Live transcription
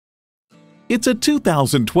It's a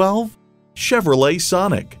 2012 Chevrolet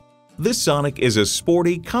Sonic. This Sonic is a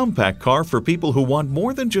sporty, compact car for people who want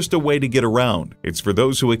more than just a way to get around. It's for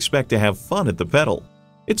those who expect to have fun at the pedal.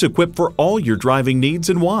 It's equipped for all your driving needs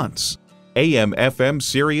and wants. AM/FM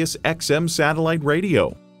Sirius XM satellite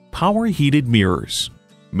radio, power heated mirrors,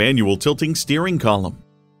 manual tilting steering column,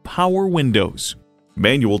 power windows,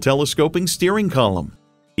 manual telescoping steering column,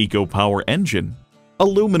 EcoPower engine,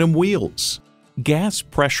 aluminum wheels, gas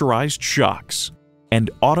pressurized shocks, and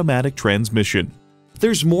automatic transmission.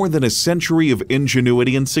 There's more than a century of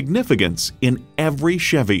ingenuity and significance in every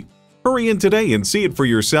Chevy. Hurry in today and see it for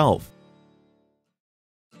yourself.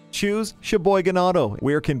 Choose Sheboygan Auto.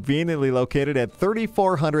 We're conveniently located at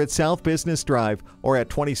 3400 South Business Drive or at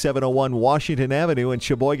 2701 Washington Avenue in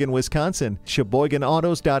Sheboygan, Wisconsin.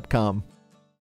 SheboyganAutos.com.